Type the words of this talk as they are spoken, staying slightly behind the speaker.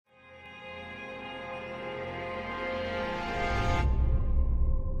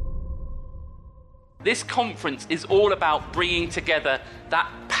This conference is all about bringing together that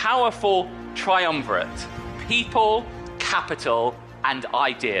powerful triumvirate: people, capital, and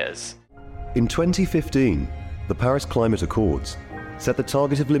ideas. In 2015, the Paris Climate Accords set the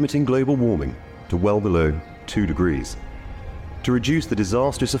target of limiting global warming to well below 2 degrees. To reduce the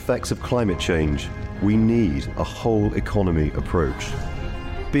disastrous effects of climate change, we need a whole economy approach.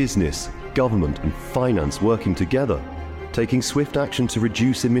 Business, government, and finance working together, taking swift action to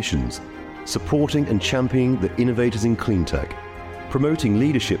reduce emissions, supporting and championing the innovators in clean tech, promoting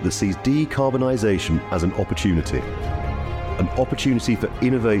leadership that sees decarbonisation as an opportunity for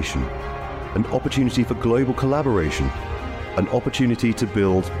innovation, an opportunity for global collaboration, an opportunity to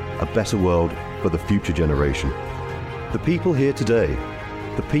build a better world for the future generation. The people here today,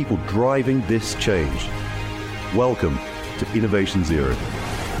 the people driving this change. Welcome to Innovation Zero.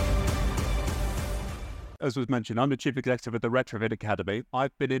 As was mentioned, I'm the Chief Executive of the Retrofit Academy.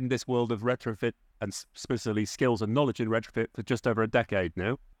 I've been in this world of retrofit and specifically skills and knowledge in retrofit for just over a decade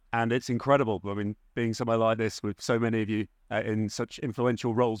now. And it's incredible. I mean, being somewhere like this with so many of you in such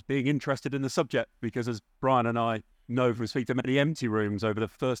influential roles, being interested in the subject, because as Brian and I know from speaking to many empty rooms over the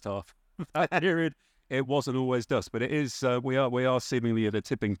first half of that period, it wasn't always dust, but it is, we are seemingly at a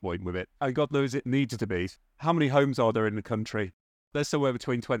tipping point with it. And God knows it needs to be. How many homes are there in the country? There's somewhere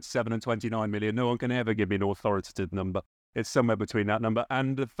between 27 and 29 million. No one can ever give me an authoritative number. It's somewhere between that number.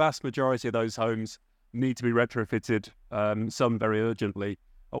 And the vast majority of those homes need to be retrofitted, some very urgently,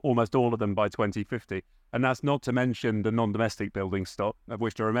 almost all of them by 2050. And that's not to mention the non-domestic building stock, of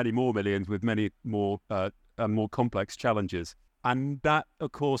which there are many more millions with many more complex challenges. And that,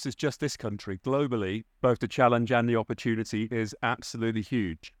 of course, is just this country. Globally, both the challenge and the opportunity is absolutely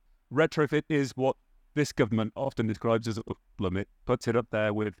huge. Retrofit is what this government often describes as a problem. It puts it up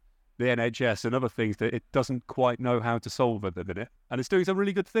there with the NHS and other things that it doesn't quite know how to solve at the minute. And it's doing some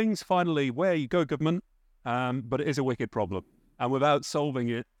really good things, finally. Where you go, government. But it is a wicked problem. And without solving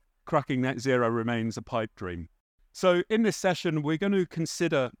it, cracking net zero remains a pipe dream. So in this session, we're going to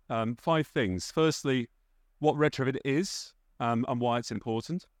consider 5 things. Firstly, what retrofit is and why it's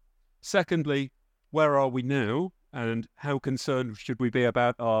important. Secondly, where are we now and how concerned should we be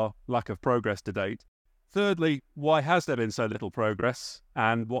about our lack of progress to date? Thirdly, why has there been so little progress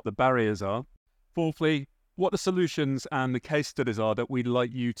and what the barriers are? Fourthly, what the solutions and the case studies are that we'd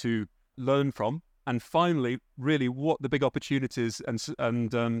like you to learn from? And finally, really what the big opportunities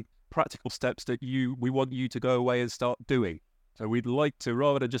and practical steps that we want you to go away and start doing. So we'd like to,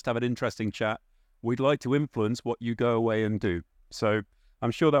 rather than just have an interesting chat, we'd like to influence what you go away and do. So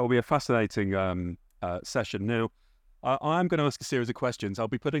I'm sure that will be a fascinating session. Now, I'm going to ask a series of questions. I'll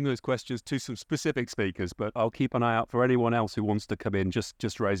be putting those questions to some specific speakers, but I'll keep an eye out for anyone else who wants to come in.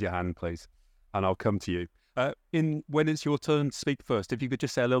 Just raise your hand, please, and I'll come to you. When it's your turn to speak first, if you could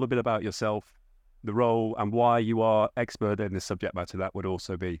just say a little bit about yourself, the role, and why you are expert in this subject matter, that would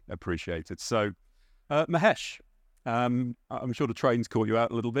also be appreciated. So, Mahesh, I'm sure the train's caught you out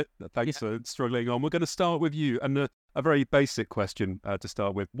a little bit. Thanks for struggling on. We're going to start with you, and a very basic question to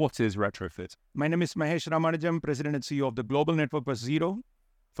start with. What is Retrofit? My name is Mahesh Ramanujam, President and CEO of the Global Network for Zero.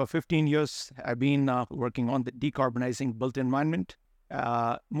 For 15 years, I've been working on the decarbonizing built environment.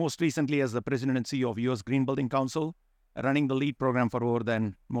 Most recently as the President and CEO of US Green Building Council, running the LEAD program for more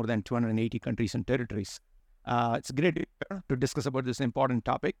than 280 countries and territories. It's great to discuss about this important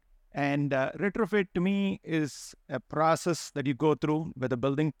topic. And retrofit to me is a process that you go through with a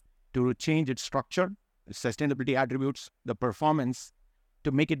building to change its structure, sustainability attributes, the performance,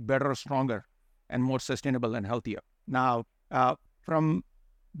 to make it better, stronger, and more sustainable and healthier. Now, from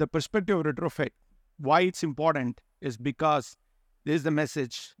the perspective of retrofit, why it's important is because this is the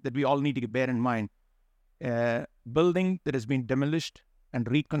message that we all need to bear in mind. Building that has been demolished and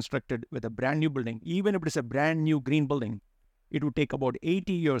reconstructed with a brand new building, even if it is a brand new green building, it would take about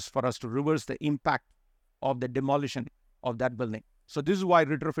 80 years for us to reverse the impact of the demolition of that building. So this is why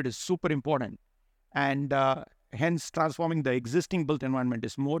retrofit is super important. And hence transforming the existing built environment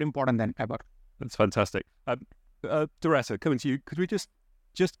is more important than ever. That's fantastic. Doretta, coming to you, could we just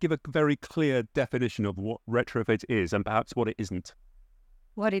give a very clear definition of what retrofit is and perhaps what it isn't?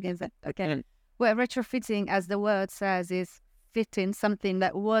 What it isn't, okay. Well, retrofitting, as the word says, is fitting something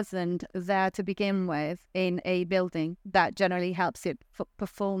that wasn't there to begin with in a building that generally helps it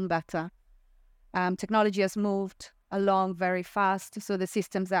perform better. Technology has moved along very fast, so the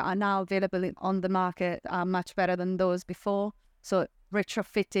systems that are now available on the market are much better than those before. So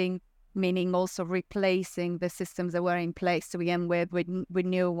retrofitting, meaning also replacing the systems that were in place to begin with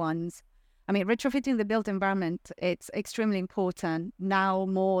new ones. I mean, retrofitting the built environment, it's extremely important now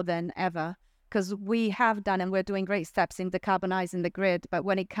more than ever, because we have done and we're doing great steps in decarbonizing the grid. But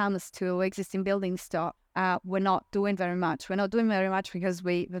when it comes to existing building stock, we're not doing very much. We're not doing very much because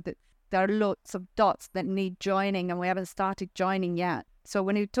there are lots of dots that need joining and we haven't started joining yet. So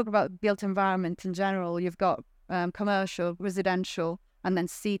when you talk about built environment in general, you've got commercial, residential, and then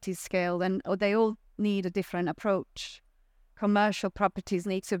city scale, and they all need a different approach. Commercial properties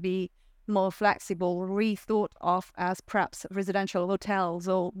need to be more flexible, rethought of as perhaps residential hotels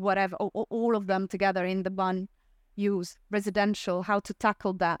or whatever, or all of them together in the one use. Residential, how to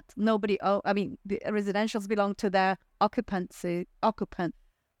tackle that? The residentials belong to their occupant.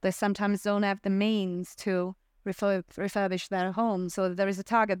 They sometimes don't have the means to refurbish their homes. So there is a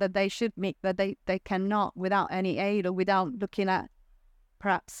target that they should meet that they cannot without any aid or without looking at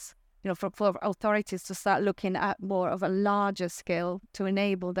perhaps, for authorities to start looking at more of a larger scale to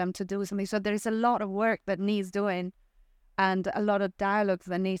enable them to do something. So there is a lot of work that needs doing and a lot of dialogues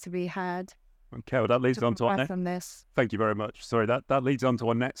that need to be had. Okay, well, that leads on to our next. This. Thank you very much. Sorry, that leads on to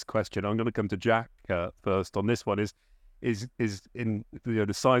our next question. I'm going to come to Jack first on this one. Is in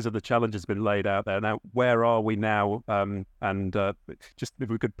the size of the challenge has been laid out there. Now, where are we now? Just if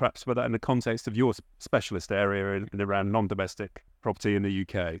we could perhaps put that in the context of your specialist area in around non-domestic property in the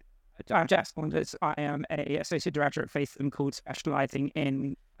UK. I'm Jack Saunders. I am a associate director at Faith and called specialising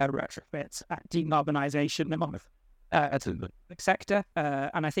in retrofits at decarbonisation among the sector.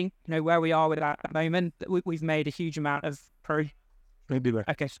 And I think where we are with that at the moment, we've made a huge amount of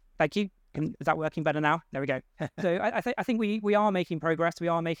Okay, thank you. Is that working better now? There we go. So I think we are making progress. We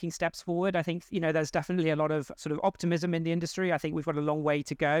are making steps forward. I think there's definitely a lot of sort of optimism in the industry. I think we've got a long way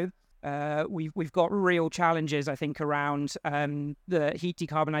to go. We've got real challenges, I think, around the heat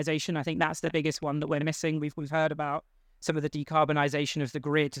decarbonisation. I think that's the biggest one that we're missing. We've heard about some of the decarbonisation of the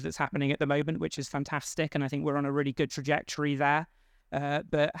grid that's happening at the moment, which is fantastic, and I think we're on a really good trajectory there.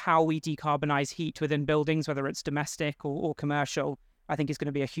 But how we decarbonise heat within buildings, whether it's domestic or commercial, I think is going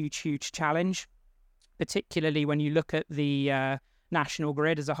to be a huge, huge challenge, particularly when you look at the national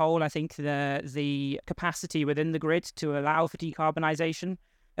grid as a whole. I think the capacity within the grid to allow for decarbonisation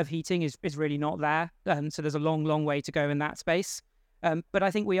of heating is really not there. So there's a long, long way to go in that space. But I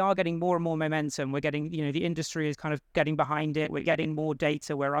think we are getting more and more momentum. We're getting, the industry is kind of getting behind it. We're getting more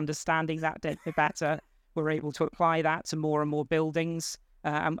data. We're understanding that data better. We're able to apply that to more and more buildings.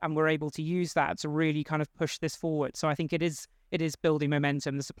 And we're able to use that to really kind of push this forward. So I think it is building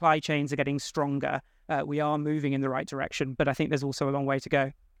momentum. The supply chains are getting stronger. We are moving in the right direction, but I think there's also a long way to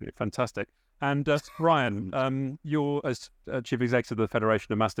go. Fantastic. And Ryan, you're as Chief Executive of the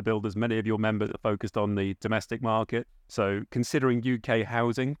Federation of Master Builders, many of your members are focused on the domestic market. So considering UK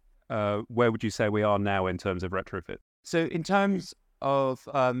housing, where would you say we are now in terms of retrofit? So in terms of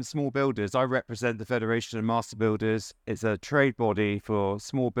small builders, I represent the Federation of Master Builders. It's a trade body for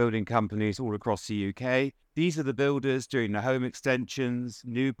small building companies all across the UK. These are the builders doing the home extensions,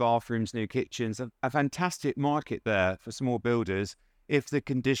 new bathrooms, new kitchens, a fantastic market there for small builders if the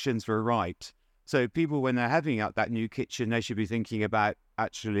conditions were right. So people, when they're having out that new kitchen, they should be thinking about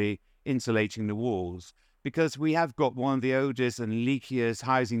actually insulating the walls, because we have got one of the oldest and leakiest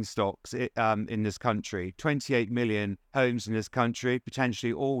housing stocks in this country. 28 million homes in this country,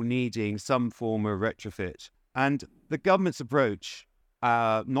 potentially all needing some form of retrofit. And the government's approach,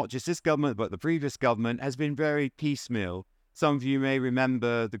 not just this government, but the previous government, has been very piecemeal. Some of you may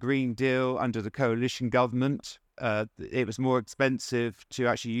remember the Green Deal under the coalition government. It was more expensive to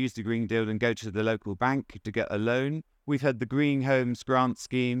actually use the Green Deal than go to the local bank to get a loan. We've had the Green Homes Grant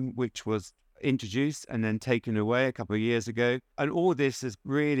Scheme, which was introduced and then taken away a couple of years ago. And all this has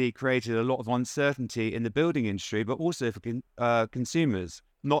really created a lot of uncertainty in the building industry, but also for consumers,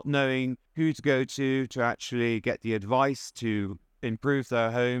 not knowing who to go to actually get the advice to improve their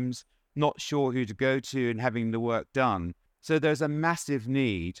homes, not sure who to go to and having the work done. So there's a massive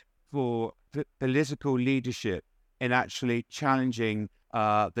need for political leadership in actually challenging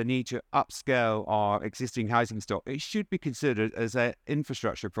the need to upscale our existing housing stock. It should be considered as an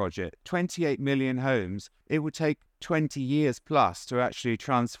infrastructure project. 28 million homes, it would take 20 years plus to actually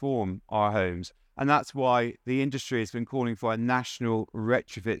transform our homes. And that's why the industry has been calling for a national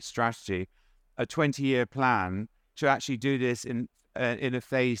retrofit strategy, a 20-year plan to actually do this in a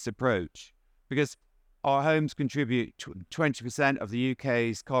phased approach. Because our homes contribute 20% of the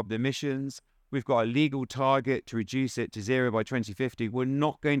UK's carbon emissions. We've got a legal target to reduce it to zero by 2050. We're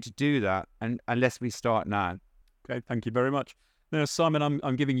not going to do that unless we start now. Okay, thank you very much. Now, Simon,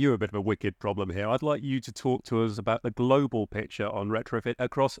 I'm giving you a bit of a wicked problem here. I'd like you to talk to us about the global picture on retrofit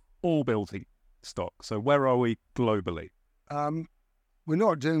across all building stock. So where are we globally? We're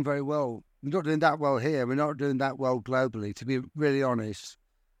not doing very well. We're not doing that well here. We're not doing that well globally, to be really honest.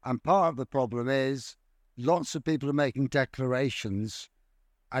 And part of the problem is lots of people are making declarations,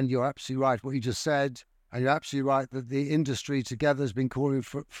 and you're absolutely right what you just said, and you're absolutely right that the industry together has been calling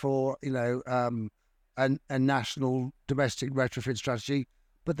for a national domestic retrofit strategy,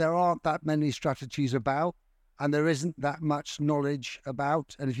 but there aren't that many strategies about, and there isn't that much knowledge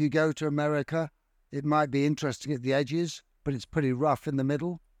about. And if you go to America, it might be interesting at the edges, but it's pretty rough in the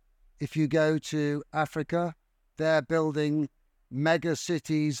middle. If you go to Africa, they're building mega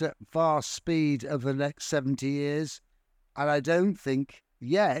cities at vast speed over the next 70 years. And I don't think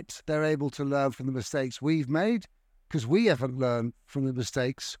yet they're able to learn from the mistakes we've made, because we haven't learned from the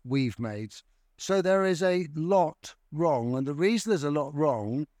mistakes we've made. So there is a lot wrong. And the reason there's a lot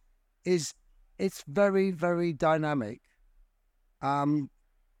wrong is it's very, very dynamic. 10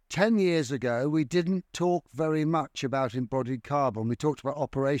 years ago, we didn't talk very much about embodied carbon. We talked about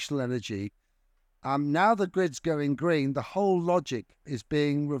operational energy. Now the grid's going green, the whole logic is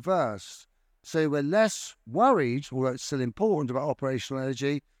being reversed. So we're less worried, although it's still important, about operational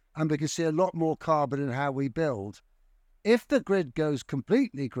energy, and we can see a lot more carbon in how we build. If the grid goes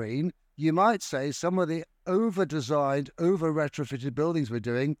completely green, you might say some of the over-designed, over-retrofitted buildings we're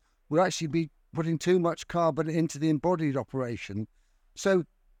doing will actually be putting too much carbon into the embodied operation. So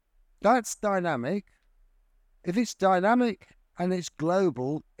that's dynamic. If it's dynamic and it's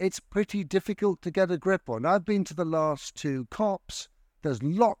global, it's pretty difficult to get a grip on. I've been to the last 2 COPs. There's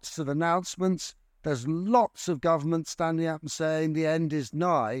lots of announcements. There's lots of governments standing up and saying the end is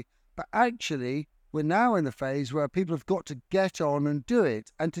nigh. But actually, we're now in the phase where people have got to get on and do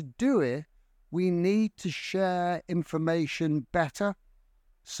it. And to do it, we need to share information better.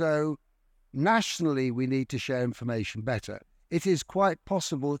 So nationally, we need to share information better. It is quite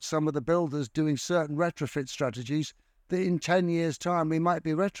possible that some of the builders doing certain retrofit strategies that in 10 years' time we might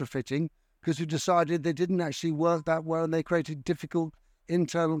be retrofitting because we decided they didn't actually work that well and they created difficult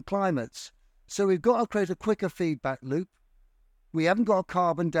internal climates. So we've got to create a quicker feedback loop. We haven't got a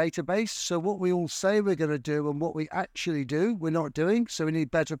carbon database, so what we all say we're going to do and what we actually do, we're not doing. So we need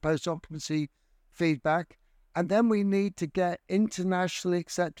better post-occupancy feedback. And then we need to get internationally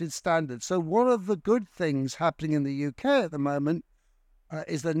accepted standards. So one of the good things happening in the UK at the moment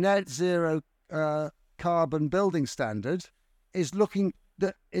is the net zero carbon building standard is looking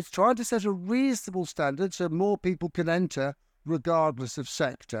that it's trying to set a reasonable standard so more people can enter regardless of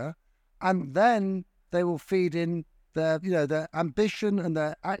sector. And then they will feed in their ambition and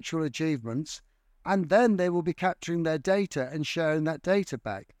their actual achievements. And then they will be capturing their data and sharing that data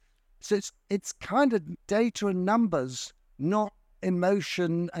back. So it's kind of data and numbers, not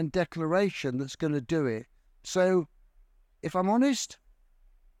emotion and declaration that's going to do it. So if I'm honest,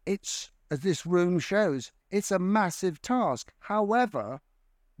 it's, as this room shows, it's a massive task. However,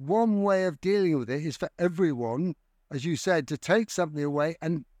 one way of dealing with it is for everyone, as you said, to take something away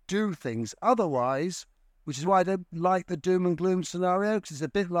and do things. Otherwise, which is why I don't like the doom and gloom scenario, because it's a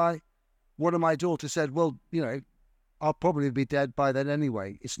bit like one of my daughters said, well, I'll probably be dead by then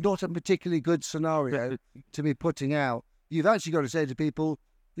anyway. It's not a particularly good scenario to be putting out. You've actually got to say to people,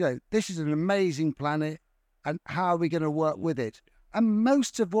 this is an amazing planet, and how are we going to work with it? And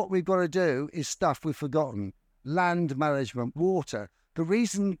most of what we've got to do is stuff we've forgotten. Land management, water. The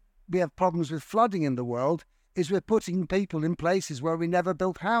reason we have problems with flooding in the world is we're putting people in places where we never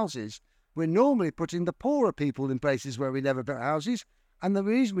built houses. We're normally putting the poorer people in places where we never built houses. And the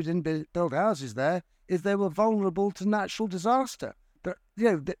reason we didn't build houses there is they were vulnerable to natural disaster. But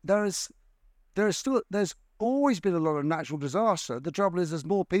there's always been a lot of natural disaster. The trouble is there's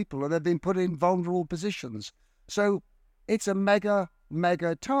more people and they've been put in vulnerable positions. So it's a mega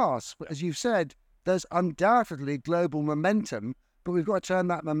task. But as you've said, there's undoubtedly global momentum, but we've got to turn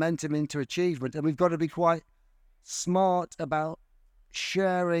that momentum into achievement, and we've got to be quite smart about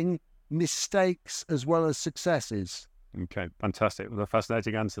sharing mistakes as well as successes. Okay, fantastic. Well, a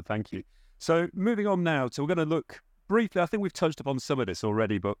fascinating answer. Thank you. So moving on now, so we're going to look briefly, I think we've touched upon some of this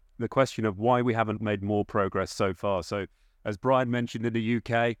already, but the question of why we haven't made more progress so far. So as Brian mentioned, in the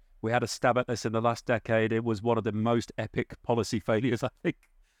UK, we had a stab at this in the last decade. It was one of the most epic policy failures, I think.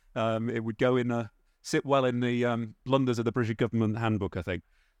 It would go in, sit well in the blunders of the British government handbook, I think,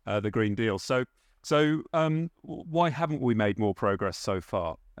 the Green Deal. So why haven't we made more progress so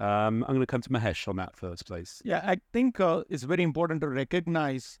far? I'm going to come to Mahesh on that first, please. Yeah, I think it's very important to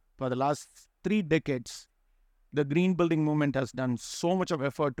recognize for the last 3 decades, the green building movement has done so much of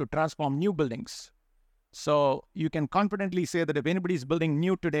effort to transform new buildings. So you can confidently say that if anybody is building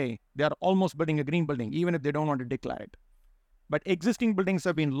new today, they are almost building a green building, even if they don't want to declare it. But existing buildings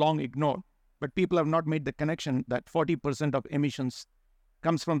have been long ignored, but people have not made the connection that 40% of emissions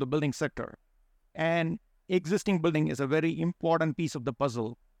comes from the building sector. And existing building is a very important piece of the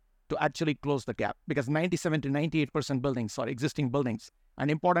puzzle to actually close the gap, because 97 to 98% buildings are existing buildings.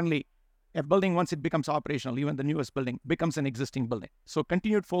 And importantly, a building, once it becomes operational, even the newest building, becomes an existing building. So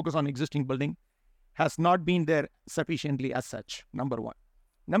continued focus on existing building has not been there sufficiently as such, number one.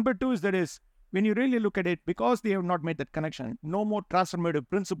 Number two is when you really look at it, because they have not made that connection, no more transformative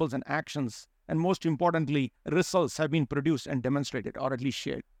principles and actions, and most importantly, results have been produced and demonstrated, or at least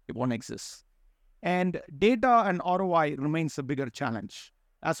shared. It won't exist. And data and ROI remains a bigger challenge.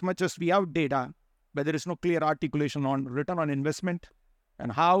 As much as we have data, but there is no clear articulation on return on investment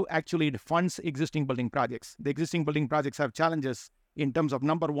and how actually it funds existing building projects. The existing building projects have challenges in terms of,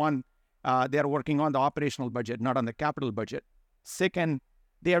 number one, they are working on the operational budget, not on the capital budget. Second,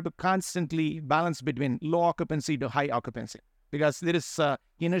 they have to constantly balance between low occupancy to high occupancy, because there is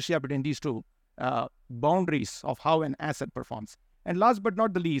inertia between these two boundaries of how an asset performs. And last but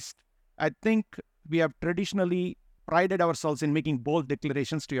not the least, I think we have traditionally prided ourselves in making bold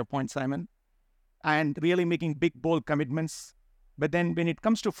declarations, to your point, Simon, and really making big, bold commitments. But then when it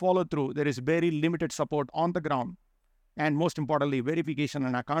comes to follow through, there is very limited support on the ground. And most importantly, verification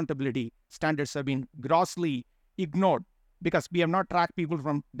and accountability standards have been grossly ignored, because we have not tracked people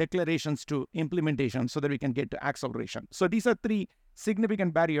from declarations to implementation so that we can get to acceleration. So these are three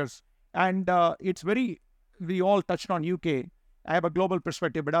significant barriers. And we all touched on UK. I have a global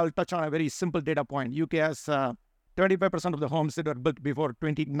perspective, but I'll touch on a very simple data point. UK has 25% of the homes that were built before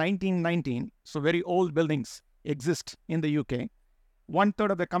 1919, so very old buildings exist in the UK.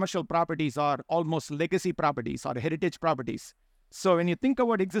 1/3 of the commercial properties are almost legacy properties or heritage properties. So when you think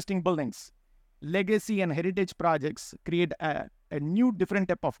about existing buildings, legacy and heritage projects create a new different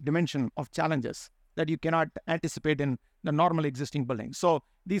type of dimension of challenges that you cannot anticipate in the normal existing building. So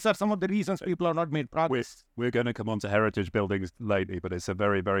these are some of the reasons people have not made progress. We're going to come on to heritage buildings lately, but it's a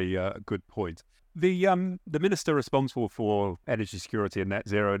very, very good point. The minister responsible for energy security and net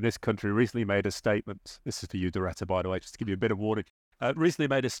zero in this country recently made a statement. This is for you, Director, by the way, just to give you a bit of warning. Recently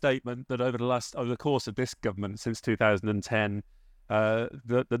made a statement that over the course of this government since 2010,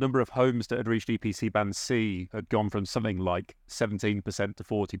 the number of homes that had reached EPC Band C had gone from something like 17% to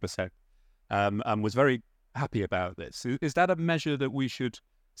 40%, and was very happy about this. Is that a measure that we should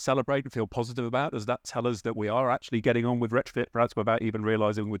celebrate and feel positive about? Does that tell us that we are actually getting on with retrofit, perhaps without even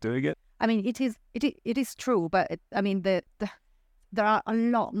realising we're doing it? I mean, it is true, but there are a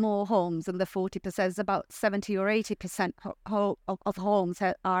lot more homes than the 40%. It's about 70 or 80% of homes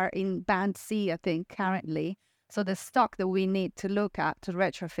that are in Band C, I think, currently. So the stock that we need to look at to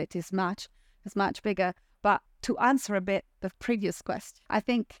retrofit is much bigger. But to answer a bit the previous question, I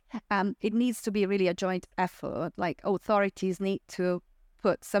think it needs to be really a joint effort. Like, authorities need to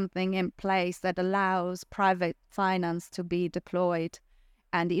put something in place that allows private finance to be deployed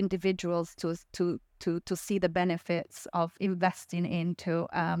and individuals to see the benefits of investing into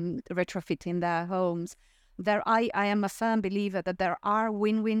retrofitting their homes. I am a firm believer that there are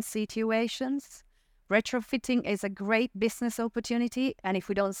win-win situations. Retrofitting is a great business opportunity, and if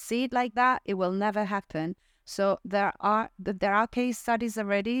we don't see it like that, it will never happen. So there are case studies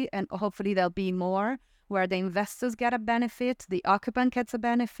already, and hopefully there'll be more, where the investors get a benefit, the occupant gets a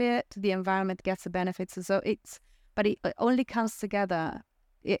benefit, the environment gets a benefit. But it only comes together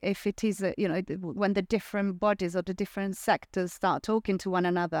if it is, when the different bodies or the different sectors start talking to one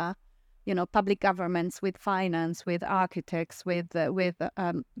another, public governments with finance, with architects, with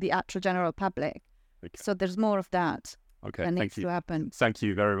the actual general public. Okay. So there's more of that. Okay, that thank needs you. to happen. Thank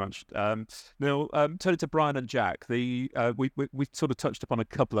you very much. Now, turning to Brian and Jack, we sort of touched upon a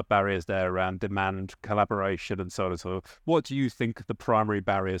couple of barriers there around demand, collaboration, and so on and so on. What do you think the primary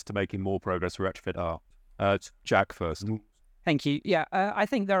barriers to making more progress with retrofit are? Jack first. Thank you. Yeah, I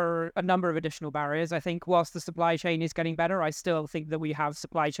think there are a number of additional barriers. I think whilst the supply chain is getting better, I still think that we have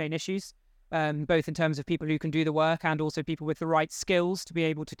supply chain issues, both in terms of people who can do the work and also people with the right skills to be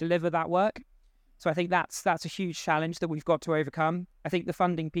able to deliver that work. So I think that's a huge challenge that we've got to overcome. I think the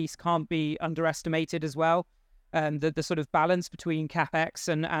funding piece can't be underestimated as well. The sort of balance between CapEx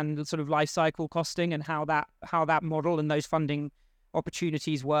and the sort of life cycle costing and how that model and those funding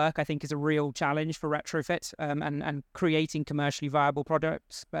opportunities work, I think is a real challenge for retrofit and creating commercially viable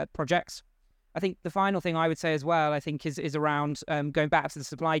projects. I think the final thing I would say as well, I think is around going back to the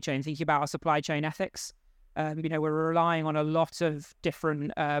supply chain, thinking about our supply chain ethics. We're relying on a lot of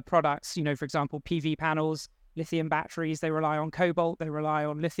different products, for example, PV panels, lithium batteries, they rely on cobalt, they rely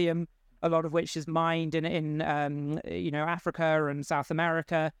on lithium, a lot of which is mined in Africa and South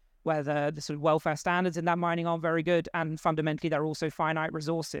America, where the sort of welfare standards in that mining aren't very good. And fundamentally, they're also finite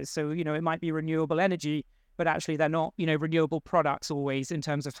resources. So, it might be renewable energy, but actually they're not, renewable products always in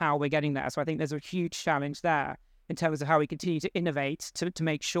terms of how we're getting there. So I think there's a huge challenge there in terms of how we continue to innovate to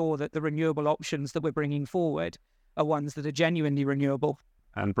make sure that the renewable options that we're bringing forward are ones that are genuinely renewable.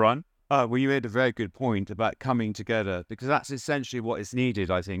 And Brian? Well, you made a very good point about coming together, because that's essentially what is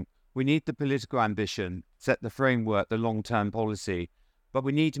needed, I think. We need the political ambition, set the framework, the long-term policy, but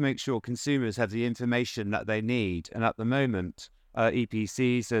we need to make sure consumers have the information that they need. And at the moment,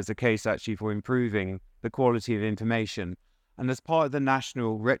 EPCs, there's a case actually for improving the quality of information. And as part of the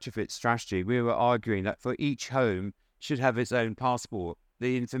national retrofit strategy, we were arguing that for each home should have its own passport,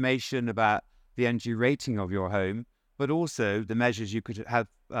 the information about the energy rating of your home, but also the measures you could have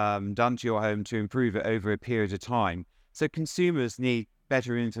done to your home to improve it over a period of time. So consumers need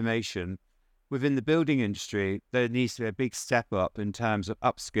better information. Within the building industry, there needs to be a big step up in terms of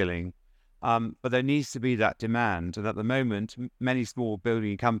upskilling, but there needs to be that demand. And at the moment, many small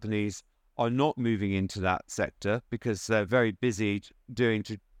building companies are not moving into that sector because they're very busy doing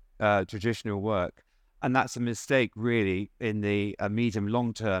traditional work. And that's a mistake really in the medium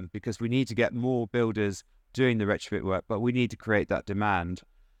long term, because we need to get more builders doing the retrofit work, but we need to create that demand.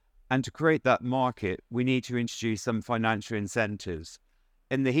 And to create that market, we need to introduce some financial incentives.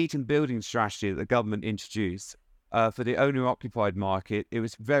 In the heat and building strategy that the government introduced, for the owner-occupied market, it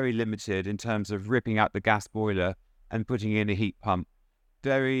was very limited in terms of ripping out the gas boiler and putting in a heat pump.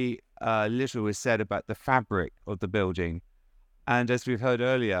 Very little is said about the fabric of the building. And as we've heard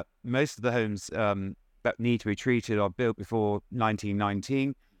earlier, most of the homes that need to be treated are built before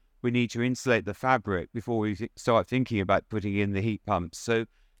 1919. We need to insulate the fabric before we start thinking about putting in the heat pumps. So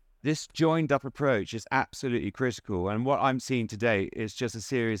this joined up approach is absolutely critical. And what I'm seeing today is just a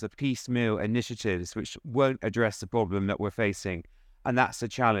series of piecemeal initiatives which won't address the problem that we're facing. And that's the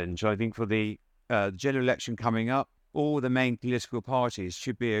challenge. I think for the general election coming up, all the main political parties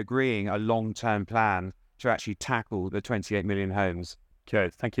should be agreeing a long-term plan to actually tackle the 28 million homes.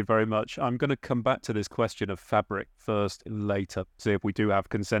 Okay, thank you very much. I'm going to come back to this question of fabric first later, see if we do have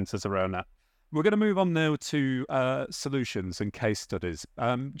consensus around that. We're going to move on now to solutions and case studies.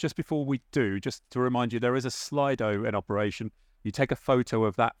 Just before we do, just to remind you, there is a Slido in operation. You take a photo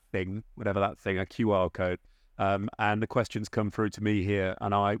of that thing, whatever that thing, a QR code, and the questions come through to me here,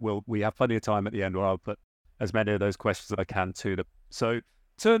 and we have plenty of time at the end where I'll put as many of those questions as I can to them. So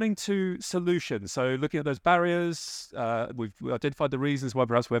turning to solutions, so looking at those barriers, we've identified the reasons why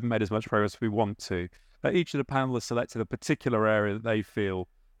perhaps we haven't made as much progress as we want to. But each of the panelists selected a particular area that they feel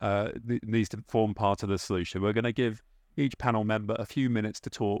needs to form part of the solution. We're going to give each panel member a few minutes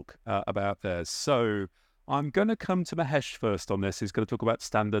to talk about theirs. So I'm going to come to Mahesh first on this. He's going to talk about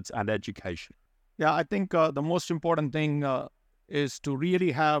standards and education. Yeah, I think the most important thing is to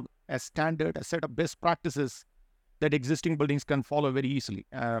really have a standard, a set of best practices that existing buildings can follow very easily.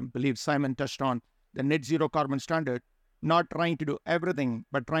 I believe Simon touched on the net zero carbon standard, not trying to do everything,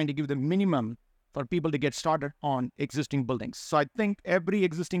 but trying to give the minimum for people to get started on existing buildings. So I think every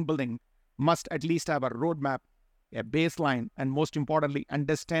existing building must at least have a roadmap, a baseline, and most importantly,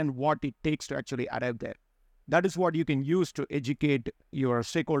 understand what it takes to actually arrive there. That is what you can use to educate your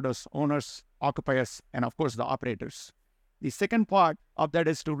stakeholders, owners, occupiers, and of course the operators. The second part of that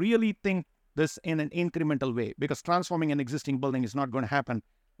is to really think this in an incremental way, because transforming an existing building is not going to happen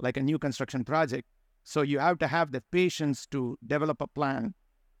like a new construction project. So you have to have the patience to develop a plan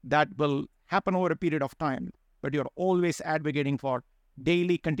that will happen over a period of time, but you're always advocating for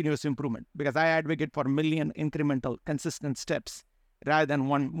daily continuous improvement, because I advocate for a million incremental consistent steps rather than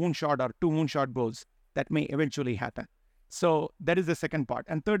one moonshot or two moonshot goals that may eventually happen. So that is the second part.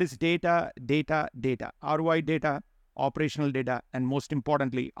 And third is data, ROI data, operational data, and most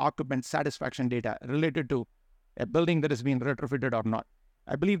importantly, occupant satisfaction data related to a building that has been retrofitted or not.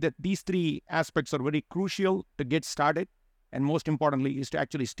 I believe that these three aspects are very crucial to get started, and most importantly is to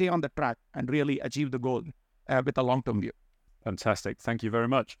actually stay on the track and really achieve the goal with a long-term view. Fantastic. Thank you very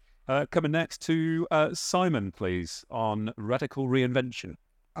much. Coming next to Simon, please, on radical reinvention.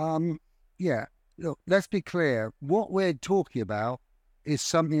 Yeah, look, let's be clear. What we're talking about is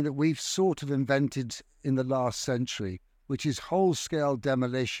something that we've sort of invented in the last century, which is whole-scale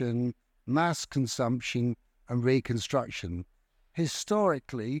demolition, mass consumption, and reconstruction.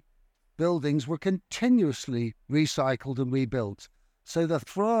 Historically, buildings were continuously recycled and rebuilt. So the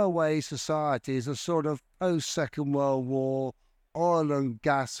throwaway society is a sort of post-Second World War, oil and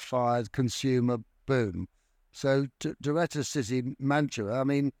gas-fired consumer boom. So Doretta City, Mantua, I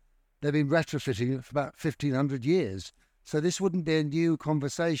mean, they've been retrofitting it for about 1,500 years. So this wouldn't be a new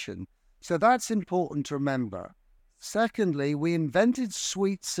conversation. So that's important to remember. Secondly, we invented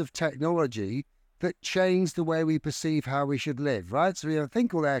suites of technology that change the way we perceive how we should live, right? So we have a thing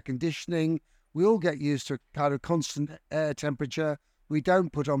called air conditioning. We all get used to kind of constant air temperature. We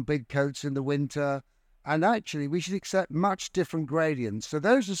don't put on big coats in the winter. And actually, we should accept much different gradients. So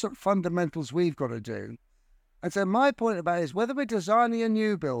those are sort of fundamentals we've got to do. And so my point about it is whether we're designing a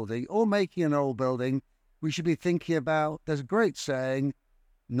new building or making an old building, we should be thinking about, there's a great saying,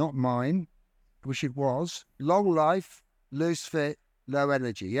 not mine, which it was, long life, loose fit, low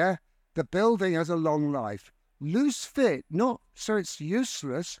energy, yeah? The building has a long life. Loose fit, not so it's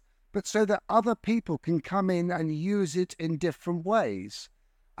useless, but so that other people can come in and use it in different ways.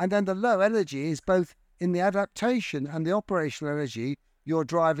 And then the low energy is both in the adaptation and the operational energy, you're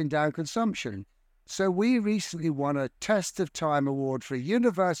driving down consumption. So we recently won a Test of Time award for a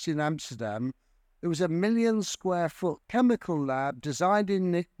university in Amsterdam. It was a 1 million square foot chemical lab designed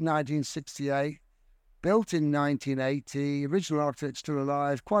in 1968, built in 1980, original architect still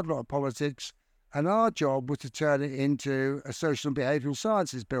alive, quite a lot of politics. And our job was to turn it into a social and behavioural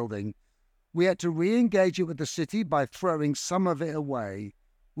sciences building. We had to re-engage it with the city by throwing some of it away.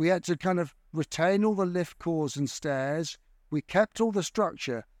 We had to kind of retain all the lift cores and stairs. We kept all the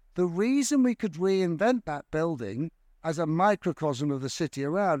structure. The reason we could reinvent that building as a microcosm of the city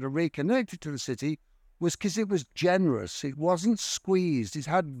around and reconnect it to the city was because it was generous. It wasn't squeezed. It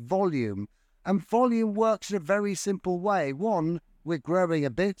had volume. And volume works in a very simple way. One, we're growing a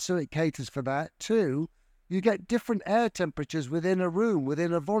bit, so it caters for that. Two, you get different air temperatures within a room,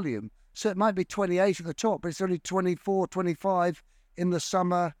 within a volume. So it might be 28 at the top, but it's only 24, 25 in the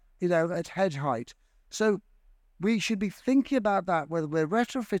summer, at head height. So we should be thinking about that, whether we're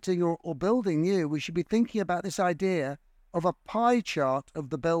retrofitting or building new. We should be thinking about this idea of a pie chart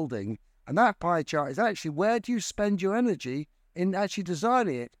of the building. And that pie chart is actually where do you spend your energy in actually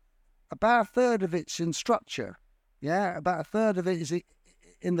designing it? About a third of it's in structure. Yeah, about a third of it is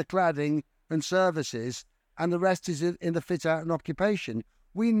in the cladding and services, and the rest is in the fit out and occupation.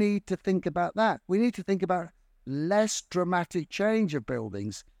 We need to think about that. We need to think about less dramatic change of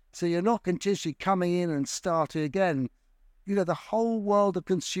buildings, so you're not continuously coming in and starting again. The whole world of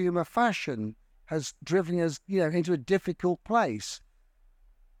consumer fashion has driven us, into a difficult place.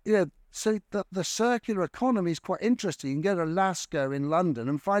 So the circular economy is quite interesting. You can go to Lascaux in London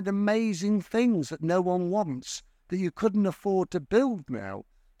and find amazing things that no one wants, that you couldn't afford to build now.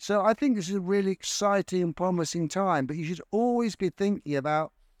 So I think this is a really exciting and promising time, but you should always be thinking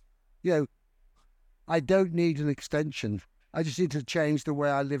about, I don't need an extension. I just need to change the way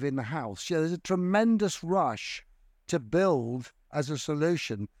I live in the house. There's a tremendous rush to build as a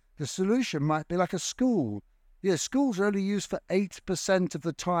solution. The solution might be like a school. Schools are only used for 8% of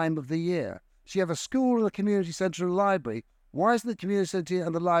the time of the year. So you have a school and a community centre and a library. Why isn't the community centre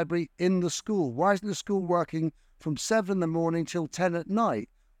and the library in the school? Why isn't the school working from 7 in the morning till 10 at night?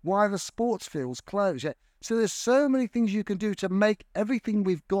 Why are the sports fields closed? So there's so many things you can do to make everything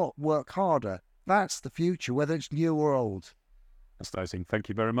we've got work harder. That's the future, whether it's new or old. Fascinating. Thank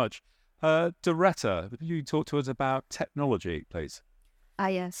you very much. Doretta, would you talk to us about technology, please?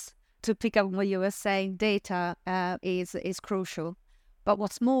 Yes. To pick up what you were saying, data is crucial. But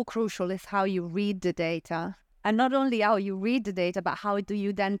what's more crucial is how you read the data. And not only how you read the data, but how do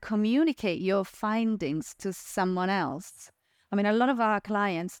you then communicate your findings to someone else? I mean, a lot of our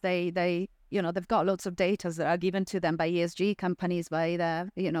clients, they've got lots of data that are given to them by ESG companies, by the,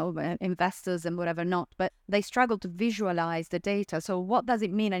 investors and whatever not, but they struggle to visualize the data. So what does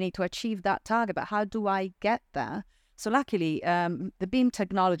it mean? I need to achieve that target, but how do I get there? So luckily, the BIM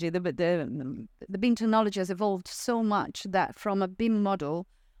technology, the BIM technology has evolved so much that from a BIM model,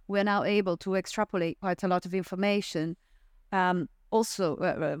 we're now able to extrapolate quite a lot of information,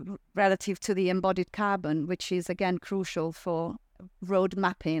 also relative to the embodied carbon, which is, again, crucial for road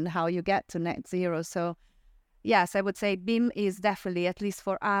mapping, how you get to net zero. So yes, I would say BIM is definitely, at least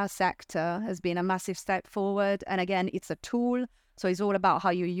for our sector, has been a massive step forward. And again, it's a tool. So it's all about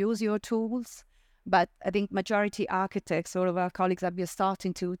how you use your tools. But I think majority architects, all of our colleagues have been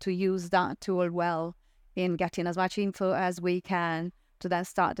starting to use that tool well in getting as much info as we can to then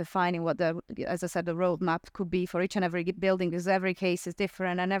start defining what as I said, the roadmap could be for each and every building, because every case is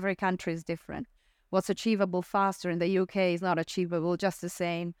different and every country is different. What's achievable faster in the UK is not achievable just the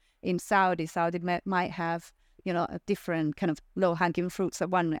same in Saudi. Saudi might have, a different kind of low-hanging fruits that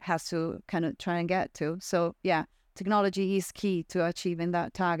one has to kind of try and get to. So yeah, technology is key to achieving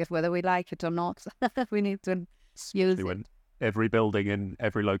that target, whether we like it or not. We need to use it. When every building in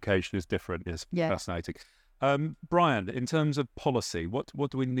every location is different. It's fascinating. Brian, in terms of policy, what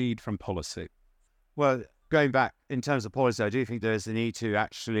do we need from policy? Well, going back in terms of policy, I do think there is a need to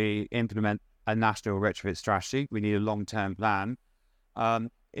actually implement a national retrofit strategy. We need a long-term plan.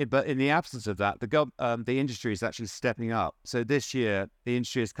 But in the absence of that, the industry is actually stepping up. So this year, the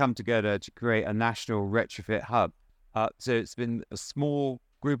industry has come together to create a national retrofit hub. So it's been a small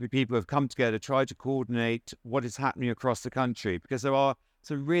group of people have come together, tried to coordinate what is happening across the country, because there are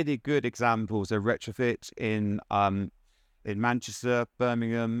some really good examples of retrofit in Manchester,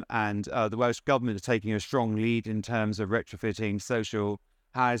 Birmingham, and the Welsh Government is taking a strong lead in terms of retrofitting social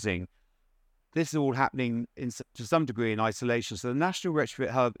housing. This is all happening to some degree in isolation. So the National Retrofit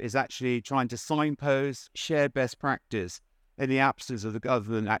Hub is actually trying to signpost, share best practice in the absence of the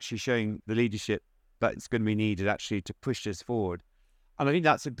government actually showing the leadership that it's going to be needed actually to push this forward. And I think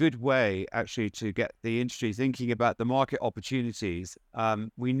that's a good way actually to get the industry thinking about the market opportunities.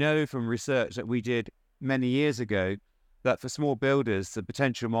 We know from research that we did many years ago that for small builders, the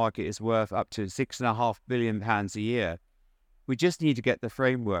potential market is worth up to £6.5 billion a year. We just need to get the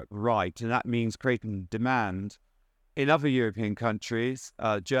framework right, and that means creating demand. In other European countries,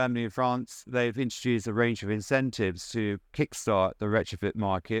 Germany and France, they've introduced a range of incentives to kickstart the retrofit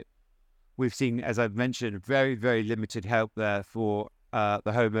market. We've seen, as I've mentioned, very, very limited help there for the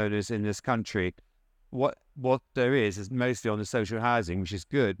homeowners in this country. What there is mostly on the social housing, which is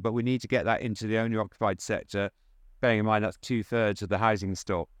good, but we need to get that into the owner-occupied sector, bearing in mind that's 2/3 of the housing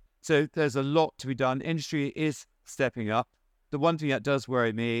stock. So there's a lot to be done. Industry is stepping up. The one thing that does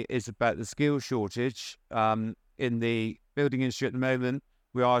worry me is about the skill shortage in the building industry at the moment.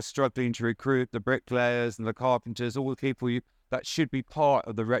 We are struggling to recruit the bricklayers and the carpenters, all the people that should be part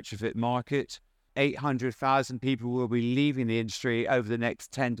of the retrofit market. 800,000 people will be leaving the industry over the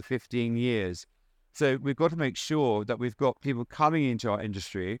next 10 to 15 years. So we've got to make sure that we've got people coming into our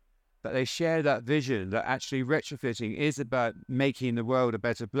industry, that they share that vision, that actually retrofitting is about making the world a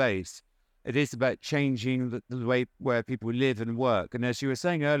better place. It is about changing the way where people live and work. And as you were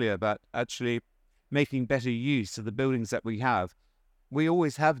saying earlier about actually making better use of the buildings that we have, we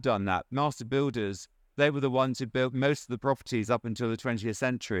always have done that. Master builders, they were the ones who built most of the properties up until the 20th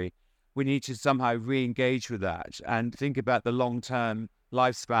century. We need to somehow re-engage with that and think about the long-term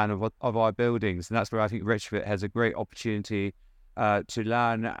lifespan of our buildings. And that's where I think retrofit has a great opportunity to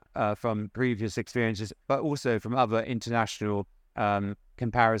learn from previous experiences, but also from other international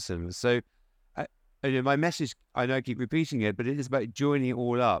comparisons. So my message, I know I keep repeating it, but it is about joining it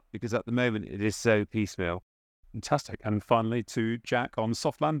all up, because at the moment it is so piecemeal. Fantastic. And finally to Jack on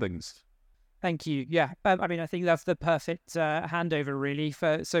soft landings. Thank you. Yeah, I think that's the perfect handover, really.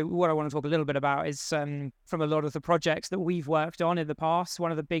 So what I want to talk a little bit about is from a lot of the projects that we've worked on in the past,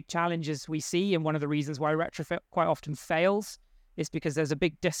 one of the big challenges we see, and one of the reasons why retrofit quite often fails, is because there's a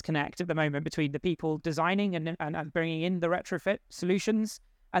big disconnect at the moment between the people designing and bringing in the retrofit solutions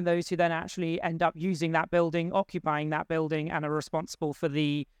and those who then actually end up using that building, occupying that building, and are responsible for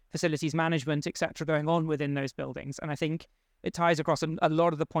the facilities management, etc., going on within those buildings. And I think it ties across a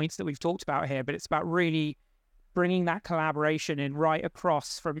lot of the points that we've talked about here, but it's about really bringing that collaboration in right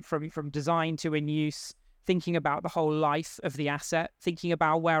across from design to in use, thinking about the whole life of the asset, thinking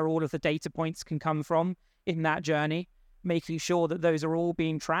about where all of the data points can come from in that journey, making sure that those are all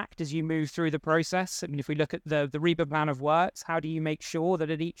being tracked as you move through the process. I mean, if we look at the REBA plan of works, how do you make sure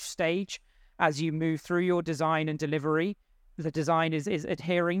that at each stage, as you move through your design and delivery, the design is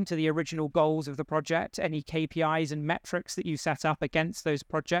adhering to the original goals of the project? Any KPIs and metrics that you set up against those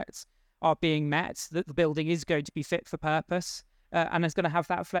projects are being met, that the building is going to be fit for purpose, and it's going to have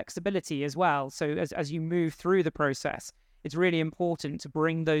that flexibility as well. So as you move through the process, it's really important to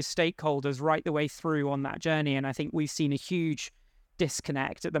bring those stakeholders right the way through on that journey. And I think we've seen a huge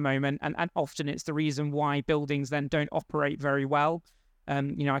disconnect at the moment, and often it's the reason why buildings then don't operate very well.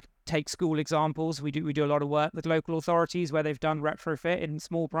 I take school examples. We do a lot of work with local authorities where they've done retrofit in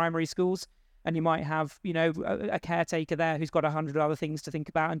small primary schools, and you might have a caretaker there who's got 100 other things to think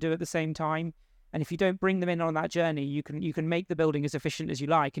about and do at the same time. And if you don't bring them in on that journey, you can make the building as efficient as you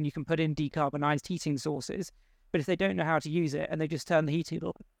like, and you can put in decarbonised heating sources. But if they don't know how to use it and they just turn the heating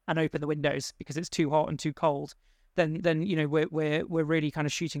on and open the windows because it's too hot and too cold, then we're really kind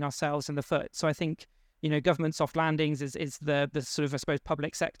of shooting ourselves in the foot. So I think government soft landings is the sort of, I suppose,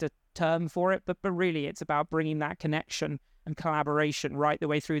 public sector term for it, but really it's about bringing that connection and collaboration right the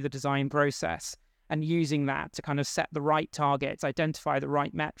way through the design process and using that to kind of set the right targets, identify the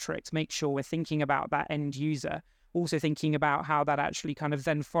right metrics, make sure we're thinking about that end user, also thinking about how that actually kind of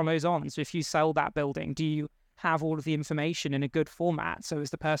then follows on. So if you sell that building, do you have all of the information in a good format so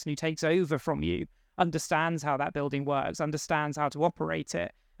as the person who takes over from you understands how that building works, understands how to operate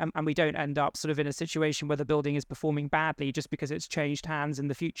it, and we don't end up sort of in a situation where the building is performing badly just because it's changed hands in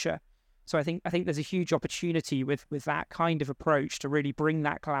the future. So I think there's a huge opportunity with that kind of approach to really bring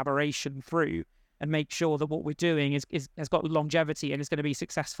that collaboration through and make sure that what we're doing has got longevity and is going to be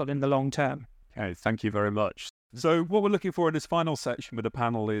successful in the long term. Okay, thank you very much. So what we're looking for in this final section with the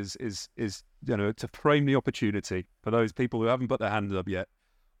panel is to frame the opportunity for those people who haven't put their hand up yet.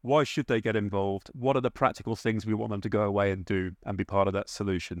 Why should they get involved? What are the practical things we want them to go away and do and be part of that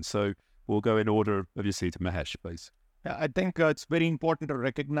solution? So we'll go in order of your seat to Mahesh, please. Yeah, I think it's very important to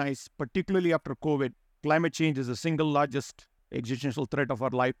recognize, particularly after COVID, climate change is the single largest existential threat of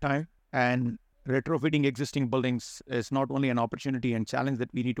our lifetime. And retrofitting existing buildings is not only an opportunity and challenge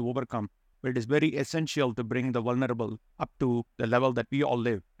that we need to overcome, but it is very essential to bring the vulnerable up to the level that we all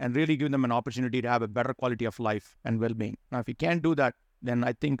live and really give them an opportunity to have a better quality of life and well-being. Now, if we can't do that, then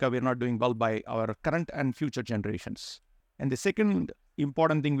I think we're not doing well by our current and future generations. And the second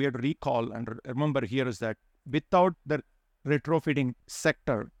important thing we have to recall and remember here is that without the retrofitting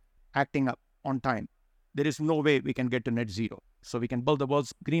sector acting up on time, there is no way we can get to net zero. So we can build the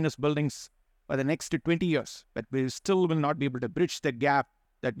world's greenest buildings for the next 20 years, but we still will not be able to bridge the gap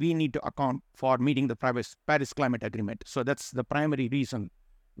that we need to account for meeting the Paris Climate Agreement. So that's the primary reason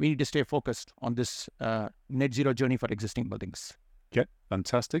we need to stay focused on this net zero journey for existing buildings. Okay,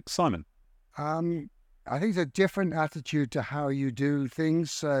 fantastic. Simon? I think it's a different attitude to how you do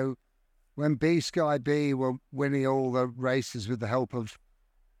things. So when B-Sky B were winning all the races with the help of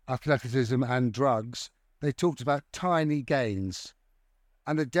athleticism and drugs, they talked about tiny gains.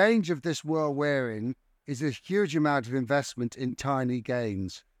 And the danger of this world we're in is a huge amount of investment in tiny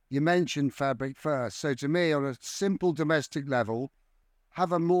gains. You mentioned fabric first. So to me, on a simple domestic level,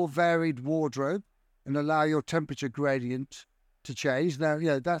 have a more varied wardrobe and allow your temperature gradient to change. Now,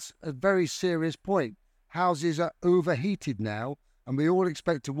 that's a very serious point. Houses are overheated now, and we all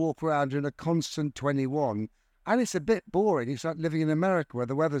expect to walk around in a constant 21. And it's a bit boring. It's like living in America where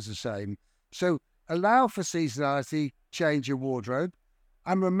the weather's the same. So allow for seasonality, change your wardrobe.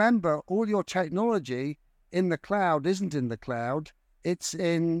 And remember, all your technology in the cloud isn't in the cloud. It's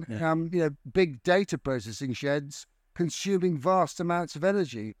in big data processing sheds consuming vast amounts of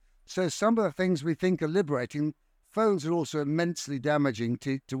energy. So some of the things we think are liberating, phones are also immensely damaging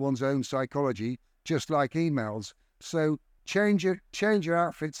to one's own psychology, just like emails. So change your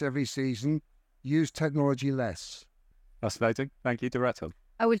outfits every season. Use technology less. Fascinating. Thank you, Director.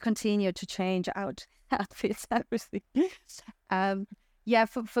 I will continue to change outfits, everything.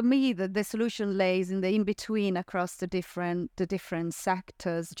 For me, the solution lays in the in-between across the different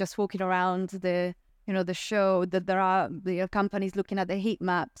sectors. Just walking around the show, that there are companies looking at the heat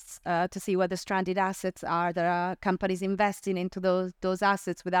maps to see where the stranded assets are. There are companies investing into those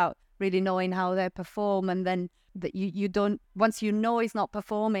assets without really knowing how they perform, and then you don't. Once you know it's not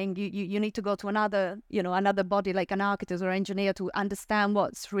performing, you need to go to another body like an architect or engineer to understand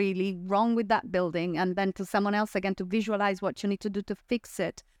what's really wrong with that building, and then to someone else again to visualize what you need to do to fix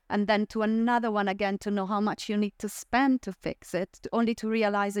it, and then to another one again to know how much you need to spend to fix it, only to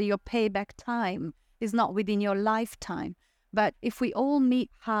realize that your payback time is not within your lifetime. But if we all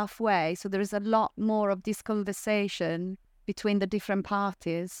meet halfway, so there is a lot more of this conversation between the different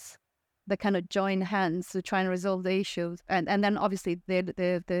parties that kind of join hands to try and resolve the issues, and then obviously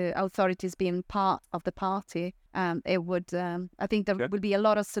the authorities being part of the party, it would I think there would be a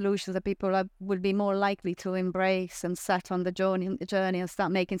lot of solutions that people would be more likely to embrace and set on the journey and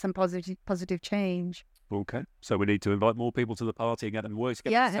start making some positive change. Okay, so we need to invite more people to the party and get them working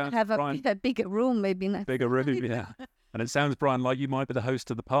together. Yeah, and have a bigger room maybe. Bigger room, yeah. And it sounds, Brian, like you might be the host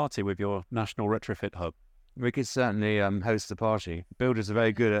of the party with your National Retrofit Hub. We could certainly host the party. Builders are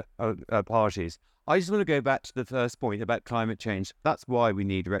very good at parties. I just want to go back to the first point about climate change. That's why we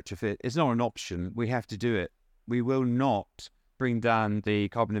need retrofit. It's not an option. We have to do it. We will not bring down the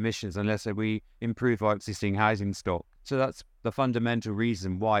carbon emissions unless we improve our existing housing stock. So that's the fundamental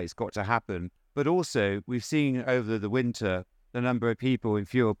reason why it's got to happen. But also, we've seen over the winter the number of people in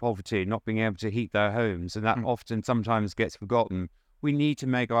fuel poverty not being able to heat their homes, and that often sometimes gets forgotten. We need to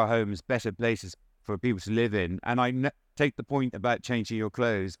make our homes better places for people to live in. And I take the point about changing your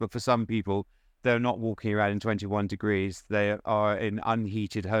clothes, but for some people, they're not walking around in 21 degrees. They are in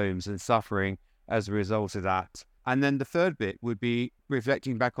unheated homes and suffering as a result of that. And then the third bit would be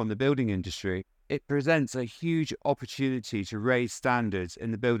reflecting back on the building industry. It presents a huge opportunity to raise standards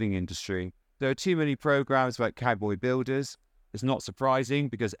in the building industry. There are too many programs about cowboy builders. It's not surprising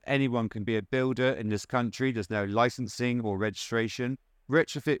because anyone can be a builder in this country. There's no licensing or registration.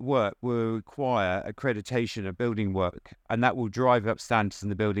 Retrofit work will require accreditation of building work, and that will drive up standards in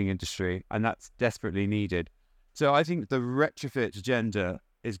the building industry, and that's desperately needed. So I think the retrofit agenda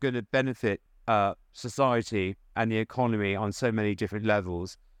is going to benefit society and the economy on so many different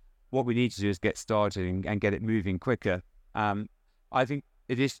levels. What we need to do is get started and get it moving quicker. I think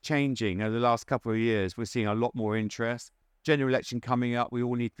it is changing. Over the last couple of years, we're seeing a lot more interest. General election coming up, we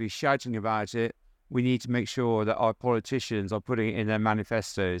all need to be shouting about it. We need to make sure that our politicians are putting it in their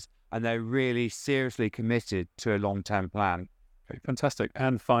manifestos and they're really seriously committed to a long-term plan. Okay, fantastic.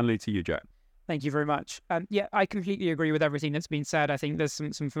 And finally to you, Jack. Thank you very much. Yeah, I completely agree with everything that's been said. I think there's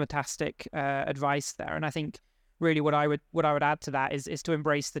some fantastic advice there, and I think really what I would add to that is to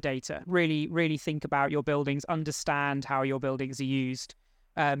embrace the data. Really think about your buildings, understand how your buildings are used,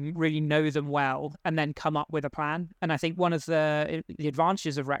 really know them well, and then come up with a plan. And I think one of the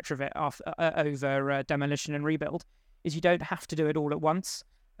advantages of retrofit over demolition and rebuild is you don't have to do it all at once.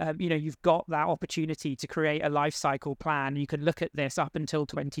 You've got that opportunity to create a life cycle plan. You can look at this up until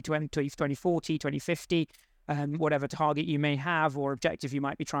 2020, 2040, 2050, whatever target you may have or objective you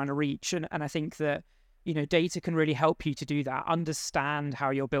might be trying to reach. And I think that, data can really help you to do that. Understand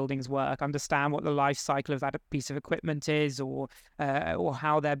how your buildings work, understand what the life cycle of that piece of equipment is or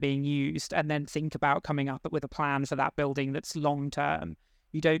how they're being used, and then think about coming up with a plan for that building that's long term.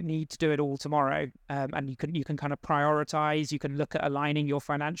 You don't need to do it all tomorrow, and you can kind of prioritize. You can look at aligning your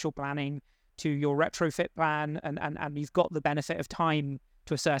financial planning to your retrofit plan, and you've got the benefit of time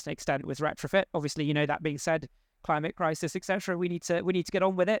to a certain extent with retrofit. Obviously, that being said, climate crisis, etc. We need to get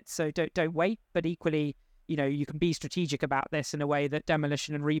on with it. So don't wait. But equally, you can be strategic about this in a way that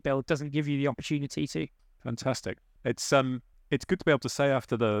demolition and rebuild doesn't give you the opportunity to. Fantastic. It's good to be able to say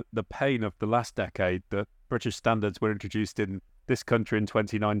after the pain of the last decade that British standards were introduced in this country in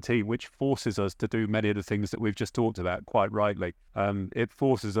 2019, which forces us to do many of the things that we've just talked about, quite rightly. It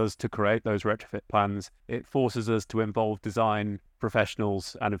forces us to create those retrofit plans. It forces us to involve design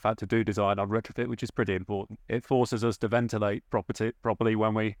professionals and, in fact, to do design on retrofit, which is pretty important. It forces us to ventilate properly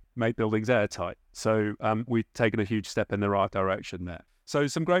when we make buildings airtight. So we've taken a huge step in the right direction there. So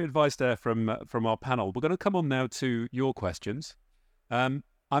some great advice there from our panel. We're going to come on now to your questions.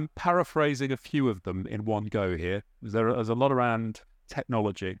 I'm paraphrasing a few of them in one go here. There's a lot around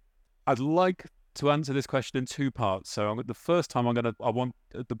technology. I'd like to answer this question in two parts. So the first time I want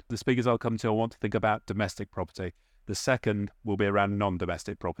the speakers I'll come to, I want to think about domestic property. The second will be around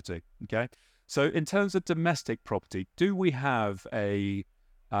non-domestic property. Okay. So in terms of domestic property, do we have a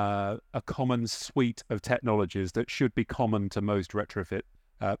common suite of technologies that should be common to most retrofitting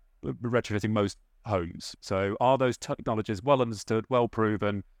most homes? So are those technologies well understood, well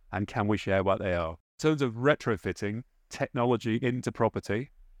proven, and can we share what they are? In terms of retrofitting technology into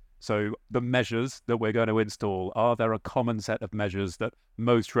property, so the measures that we're going to install, are there a common set of measures that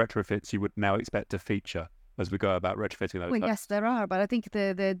most retrofits you would now expect to feature as we go about retrofitting those? Well, yes, there are, but I think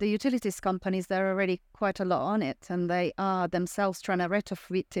the utilities companies, they're already quite a lot on it, and they are themselves trying to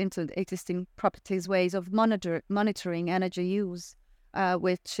retrofit into the existing properties ways of monitoring energy use,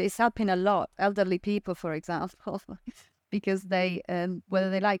 which is helping a lot elderly people, for example, because they, whether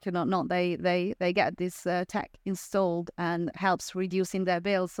they like it or not, they get this tech installed and helps reducing their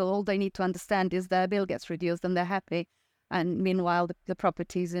bills. So all they need to understand is their bill gets reduced and they're happy. And meanwhile, the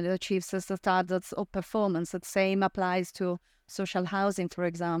properties achieve the standards of performance. The same applies to social housing, for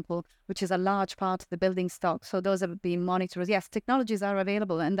example, which is a large part of the building stock. So those are being monitored. Yes, technologies are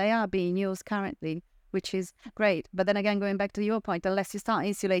available and they are being used currently, which is great. But then again, going back to your point, unless you start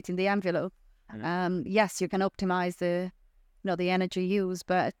insulating the envelope, yes, you can optimize the energy use,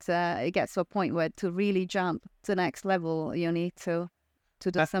 but it gets to a point where to really jump to the next level, you need to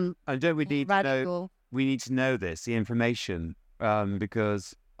do some radical. We need to know the information,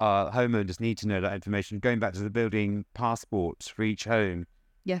 because homeowners need to know that information. Going back to the building passports for each home,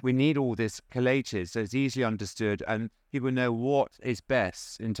 we need all this collated so it's easily understood and people know what is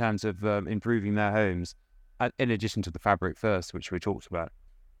best in terms of improving their homes, in addition to the fabric first, which we talked about.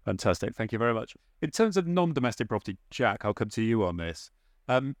 Fantastic. Thank you very much. In terms of non-domestic property, Jack, I'll come to you on this.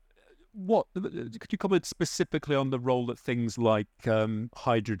 Could you comment specifically on the role that things like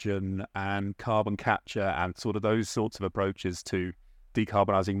hydrogen and carbon capture and sort of those sorts of approaches to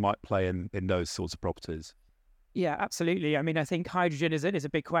decarbonising might play in those sorts of properties? Yeah, absolutely. I mean, I think hydrogen is a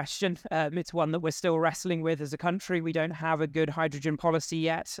big question. It's one that we're still wrestling with as a country. We don't have a good hydrogen policy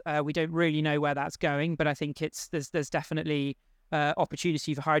yet. We don't really know where that's going, but I think there's definitely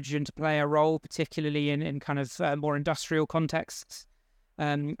opportunity for hydrogen to play a role, particularly in kind of more industrial contexts.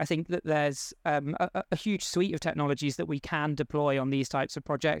 I think that there's a huge suite of technologies that we can deploy on these types of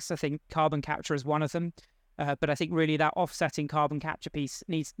projects. I think carbon capture is one of them, but I think really that offsetting carbon capture piece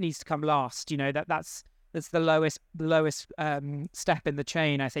needs to come last. That's the lowest step in the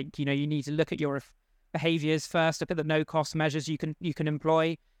chain. I think you need to look at your behaviours first, look at the no-cost measures you can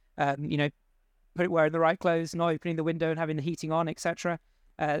employ. Put it wearing the right clothes, not opening the window and having the heating on, etc.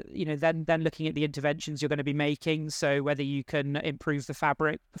 Then looking at the interventions you're going to be making. So whether you can improve the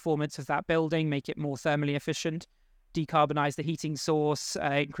fabric performance of that building, make it more thermally efficient, decarbonize the heating source,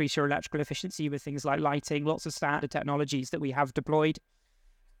 increase your electrical efficiency with things like lighting, lots of standard technologies that we have deployed.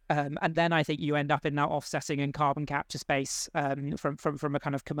 And then I think you end up in that offsetting and carbon capture space from a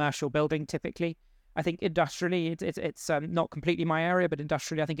kind of commercial building typically. I think industrially, it's not completely my area, but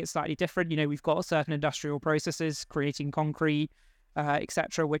industrially, I think it's slightly different. We've got certain industrial processes creating concrete,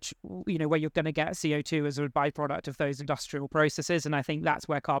 etc., which, where you're going to get CO2 as a byproduct of those industrial processes. And I think that's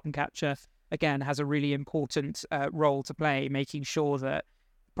where carbon capture, again, has a really important role to play, making sure that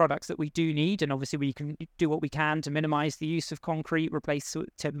products that we do need, and obviously we can do what we can to minimize the use of concrete, replace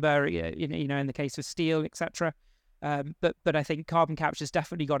timber, in the case of steel, etc. But I think carbon capture's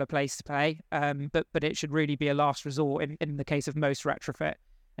definitely got a place to play. But it should really be a last resort in the case of most retrofit.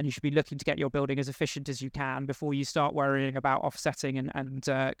 And you should be looking to get your building as efficient as you can before you start worrying about offsetting and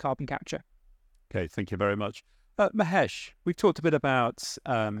carbon capture. Okay, thank you very much. Mahesh, we've talked a bit about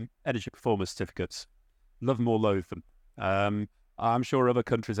energy performance certificates. Love them or loathe them. I'm sure other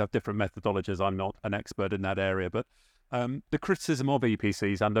countries have different methodologies. I'm not an expert in that area, but the criticism of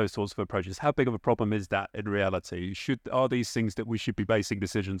EPCs and those sorts of approaches, how big of a problem is that in reality? Are these things that we should be basing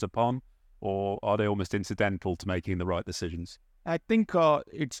decisions upon, or are they almost incidental to making the right decisions? I think there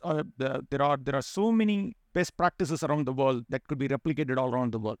are so many best practices around the world that could be replicated all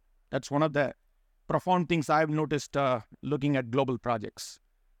around the world. That's one of the profound things I've noticed looking at global projects.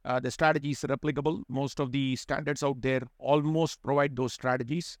 The strategy is replicable. Most of the standards out there almost provide those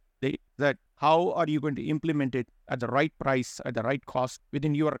strategies. That how are you going to implement it at the right price, at the right cost,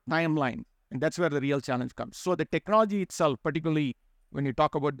 within your timeline? And that's where the real challenge comes. So the technology itself, particularly when you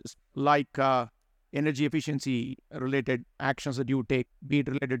talk about energy efficiency related actions that you take, be it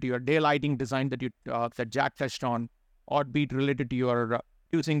related to your daylighting design that Jack touched on, or be it related to your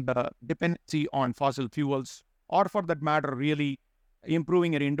using the dependency on fossil fuels, or for that matter, really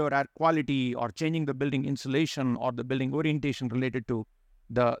improving your indoor air quality or changing the building insulation or the building orientation related to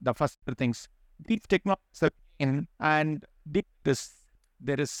the first things. These technologies are in, and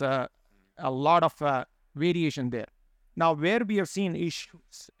there is a lot of variation there. Now, where we have seen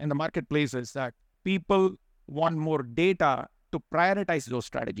issues in the marketplace is that people want more data to prioritize those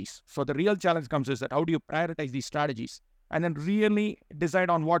strategies. So the real challenge comes is that how do you prioritize these strategies and then really decide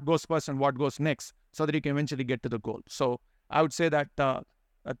on what goes first and what goes next so that you can eventually get to the goal. So I would say that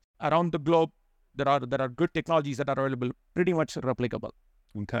around the globe, there are good technologies that are available, pretty much replicable.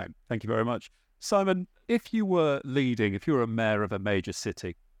 Okay, thank you very much. Simon, if you were a mayor of a major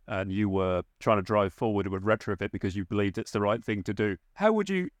city and you were trying to drive forward with retrofit because you believed it's the right thing to do,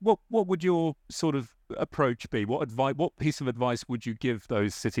 what would your sort of approach be? What piece of advice would you give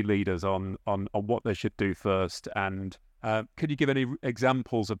those city leaders on what they should do first? And could you give any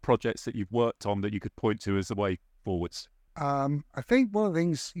examples of projects that you've worked on that you could point to as the way forwards? I think one of the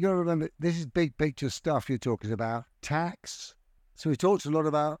things you got to remember, this is big picture stuff you're talking about. Tax. So we talked a lot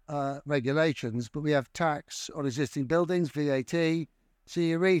about regulations, but we have tax on existing buildings, VAT. So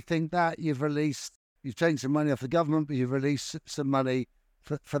you rethink that. You've taken some money off the government, but you've released some money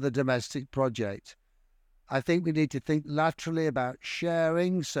for the domestic project. I think we need to think laterally about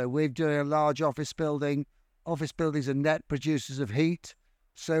sharing. So we're doing a large office building. Office buildings are net producers of heat.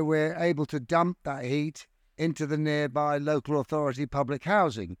 So we're able to dump that heat into the nearby local authority public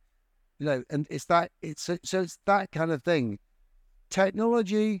housing. And it's that kind of thing.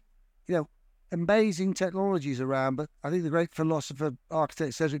 Technology, amazing technologies around, but I think the great philosopher,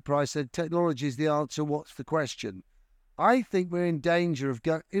 architect Cedric Price said, technology is the answer, what's the question? I think we're in danger of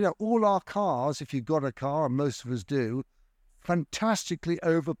all our cars, if you've got a car, and most of us do, fantastically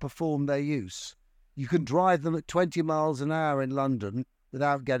overperform their use. You can drive them at 20 miles an hour in London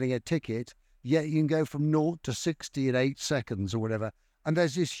without getting a ticket, yet you can go from 0 to 60 in 8 seconds or whatever. And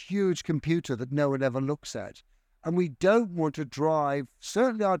there's this huge computer that no one ever looks at. And we don't want to drive,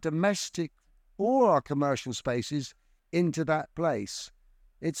 certainly our domestic or our commercial spaces, into that place.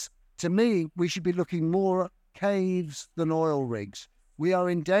 To me, we should be looking more at caves than oil rigs. We are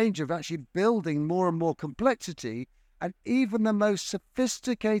in danger of actually building more and more complexity, and even the most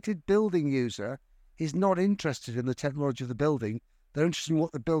sophisticated building user is not interested in the technology of the building. They're interested in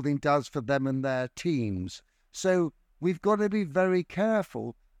what the building does for them and their teams. So we've got to be very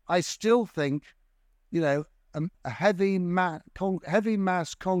careful. I still think, a heavy mass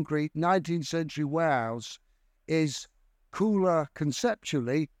concrete 19th century warehouse is cooler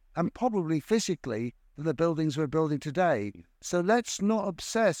conceptually and probably physically than the buildings we're building today. So let's not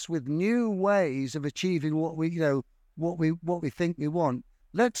obsess with new ways of achieving what we think we want.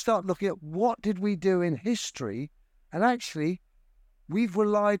 Let's start looking at what did we do in history, and actually we've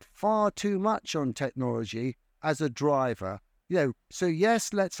relied far too much on technology as a driver. So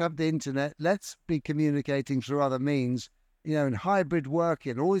yes, let's have the internet, let's be communicating through other means, and hybrid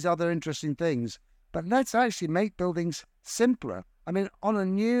working, all these other interesting things. But let's actually make buildings simpler. I mean, on a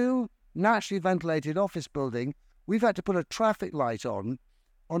new naturally ventilated office building, we've had to put a traffic light on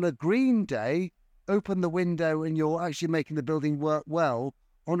a green day, open the window and you're actually making the building work well.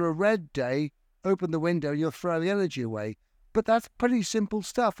 On a red day, open the window and you're throwing energy away. But that's pretty simple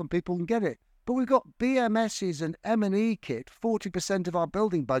stuff and people can get it. But we've got BMSs and M&E kit, 40% of our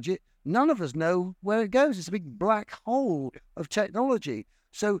building budget. None of us know where it goes. It's a big black hole of technology.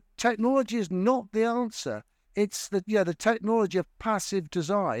 So technology is not the answer. It's the technology of passive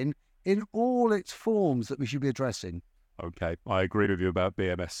design in all its forms that we should be addressing. Okay, I agree with you about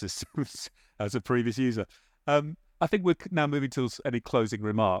BMS systems as a previous user. I think we're now moving to any closing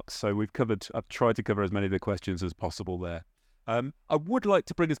remarks. So I've tried to cover as many of the questions as possible there. I would like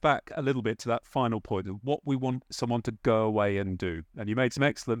to bring us back a little bit to that final point of what we want someone to go away and do. And you made some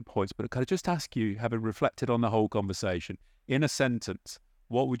excellent points, but can I just ask you, having reflected on the whole conversation, in a sentence,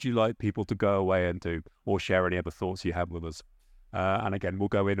 what would you like people to go away and do, or share any other thoughts you have with us? And again, we'll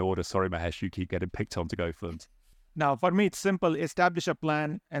go in order. Sorry, Mahesh, you keep getting picked on to go first. Now, for me, it's simple. Establish a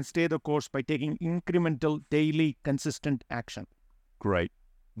plan and stay the course by taking incremental, daily, consistent action. Great.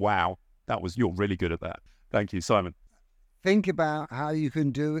 Wow. You're really good at that. Thank you, Simon. Think about how you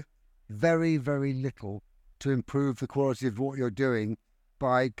can do very, very little to improve the quality of what you're doing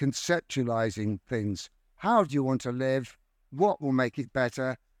by conceptualizing things. How do you want to live? What will make it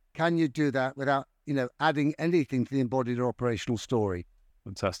better? Can you do that without, adding anything to the embodied or operational story?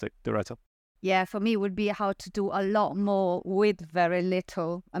 Fantastic. Director? Yeah, for me, it would be how to do a lot more with very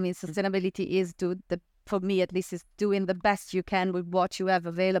little. I mean, sustainability is, for me at least, is doing the best you can with what you have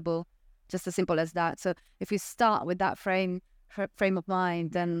available. Just as simple as that. So if you start with that frame of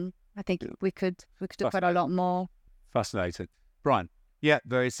mind, then I think we could do quite a lot more. Fascinating. Brian? Yeah,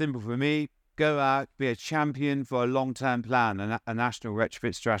 very simple for me. Go out, be a champion for a long-term plan, a national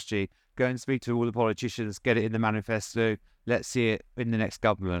retrofit strategy. Go and speak to all the politicians, get it in the manifesto. Let's see it in the next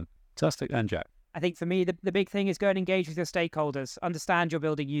government. Fantastic. And Jack? I think for me, the big thing is go and engage with your stakeholders, understand your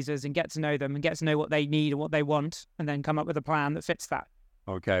building users and get to know them and get to know what they need and what they want, and then come up with a plan that fits that.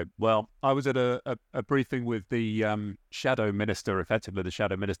 Okay. Well, I was at a briefing with the shadow minister, effectively the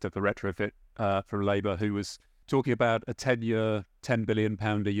shadow minister for retrofit for Labour, who was talking about a 10-year, £10 billion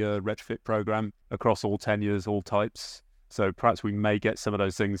a year retrofit programme across all tenures, all types. So perhaps we may get some of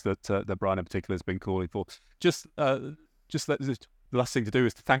those things that Brian in particular has been calling for. The last thing to do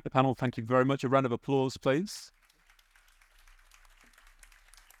is to thank the panel. Thank you very much. A round of applause, please.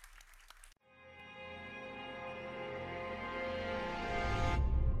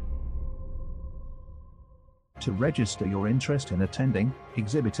 To register your interest in attending,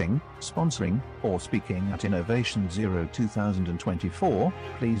 exhibiting, sponsoring, or speaking at Innovation Zero 2024,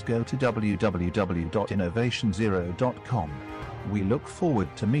 please go to www.innovationzero.com. We look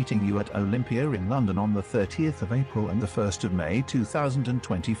forward to meeting you at Olympia in London on the 30th of April and the 1st of May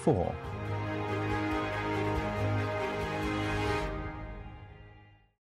 2024.